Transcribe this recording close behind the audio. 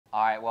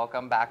All right,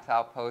 welcome back to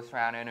our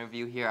post-round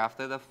interview here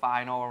after the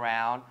final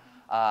round,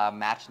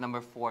 match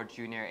number 4,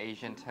 Junior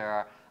Asian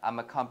Tour. I'm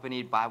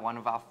accompanied by one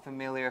of our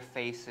familiar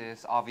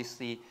faces.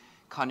 Obviously,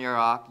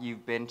 KANYARAK,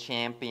 you've been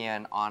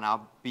champion on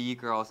our B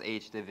girls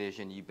age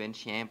division. You've been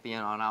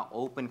champion on our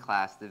open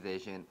class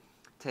division.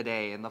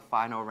 Today, in the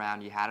final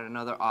round, you had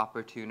another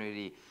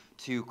opportunity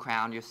to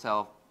crown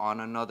yourself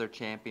on another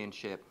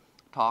championship.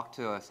 Talk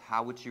to us.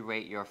 How would you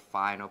rate your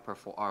final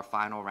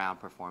round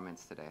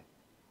performance today?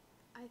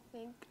 I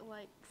think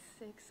like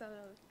 6 out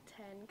of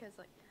 10 because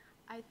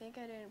I think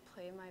I didn't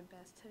play my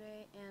best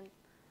today, and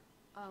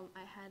I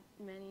had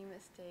many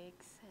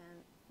mistakes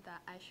and that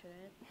I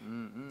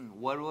shouldn't.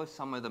 What were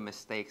some of the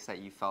mistakes that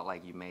you felt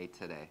like you made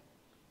today?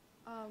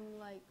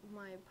 Like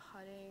my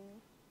putting,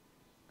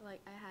 like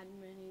I had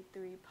many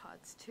 3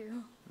 putts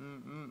too.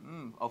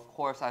 Of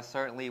course, I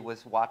certainly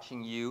was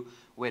watching you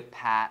with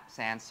Pat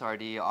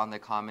Sansardi on the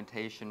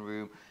commentation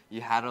room. You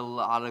had a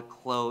lot of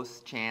close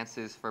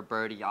chances for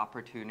birdie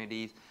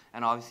opportunities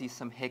and obviously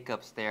some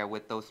hiccups there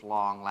with those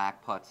long lag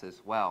putts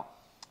as well.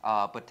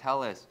 But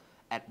tell us,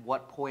 at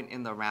what point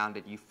in the round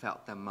did you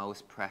felt the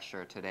most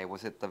pressure today?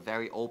 Was it the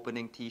very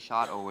opening tee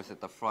shot, or was it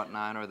the front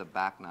 9 or the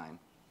back 9?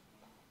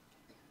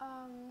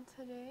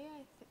 Today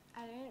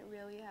I didn't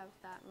really have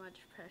that much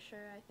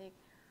pressure. I think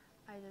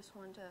I just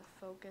want to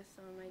focus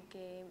on my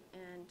game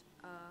and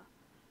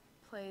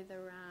play the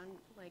round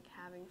like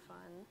having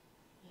fun.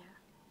 Yeah.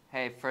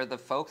 Hey, for the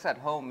folks at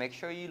home, make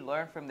sure you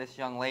learn from this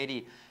young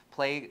lady.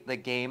 Play the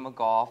game of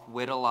golf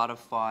with a lot of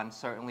fun,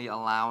 certainly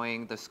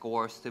allowing the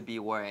scores to be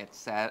where it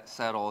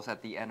settles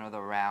at the end of the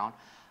round.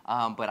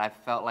 But I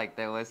felt like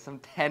there was some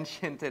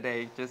tension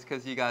today just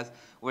because you guys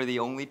were the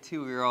only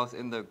 2 girls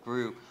in the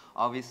group.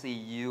 Obviously,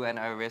 you and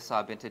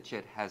Arissa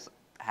Bintachit has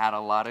had a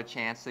lot of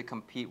chance to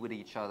compete with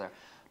each other.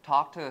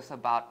 Talk to us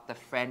about the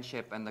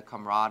friendship and the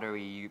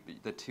camaraderie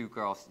the 2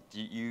 girls,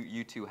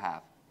 you two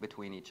have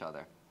between each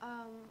other.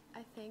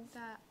 I think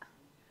that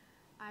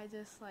I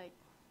just like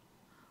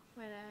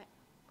when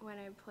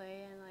I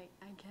play and like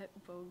I get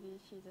bogey,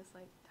 she just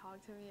like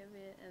talk to me a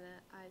bit, and then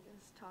I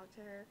just talk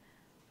to her.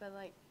 But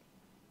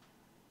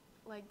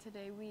like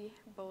today we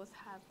both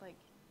had like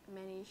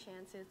many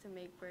chances to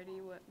make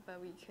birdie,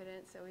 but we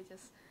couldn't, so we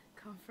just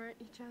comfort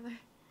each other.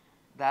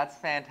 That's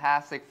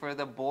fantastic. For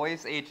the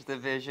boys age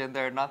division,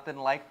 they're nothing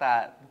like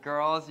that.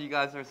 Girls, you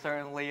guys are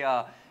certainly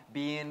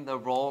being the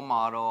role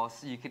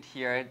models. You could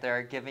hear it.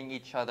 They're giving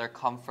each other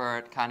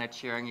comfort, kind of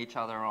cheering each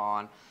other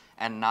on,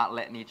 and not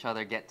letting each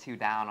other get too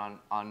down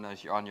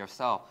on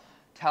yourself.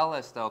 Tell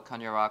us though,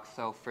 KANYARAK,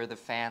 so for the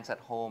fans at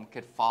home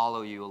could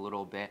follow you a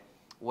little bit.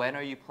 When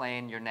are you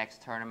playing your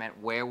next tournament?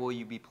 Where will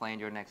you be playing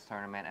your next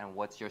tournament? And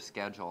what's your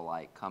schedule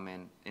like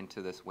coming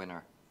into this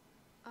winter?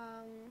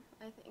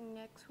 I think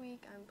next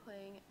week I'm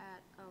playing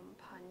at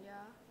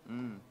Panya,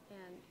 and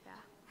yeah.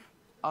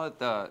 Oh,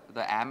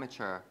 the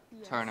amateur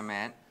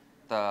tournament,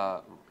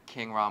 the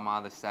King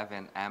Rama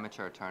VII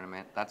amateur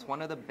tournament. That's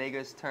one of the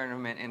biggest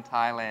tournament in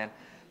Thailand.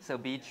 So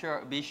be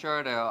sure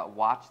to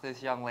watch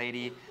this young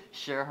lady,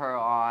 cheer her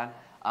on.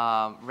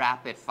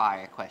 Rapid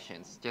fire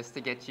questions just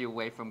to get you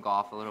away from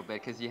golf a little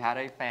bit, because you had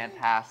a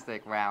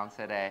fantastic round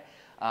today.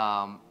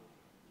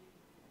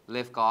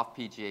 Live Golf,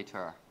 PGA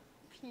Tour.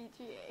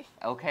 PGA.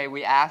 Okay,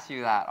 we asked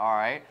you that. All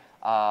right.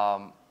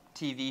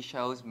 TV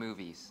shows,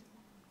 movies.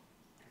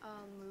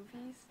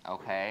 Movies.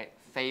 Okay.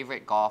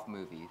 Favorite golf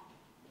movie.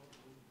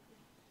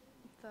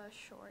 The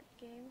Short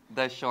Game.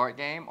 The Short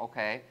Game.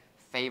 Okay.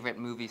 Favorite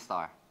movie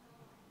star.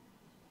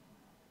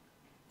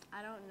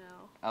 I don't know.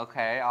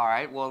 Okay, all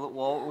right.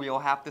 Well, you'll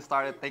have to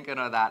start thinking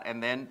of that,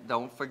 and then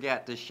don't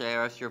forget to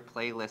share us your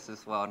playlist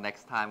as well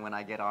next time when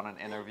I get on an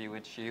interview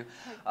with you.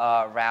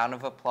 Round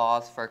of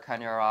applause for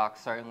KANYARAK.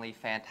 Certainly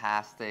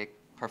fantastic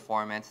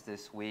performance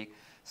this week.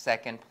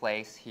 2nd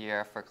place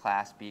here for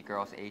Class B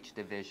Girls H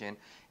Division.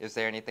 Is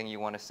there anything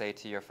you want to say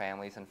to your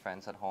families and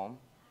friends at home?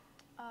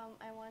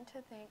 I want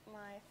to thank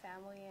my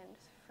family and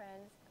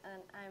friends,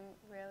 and I'm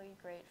really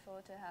grateful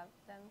to have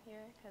them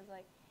here because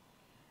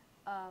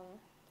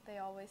they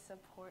always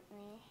support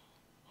me,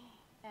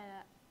 and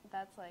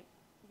that's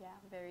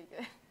very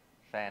good.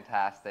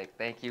 Fantastic.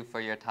 Thank you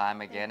for your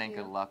time again, and Thank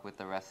you. good luck with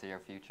the rest of your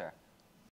future.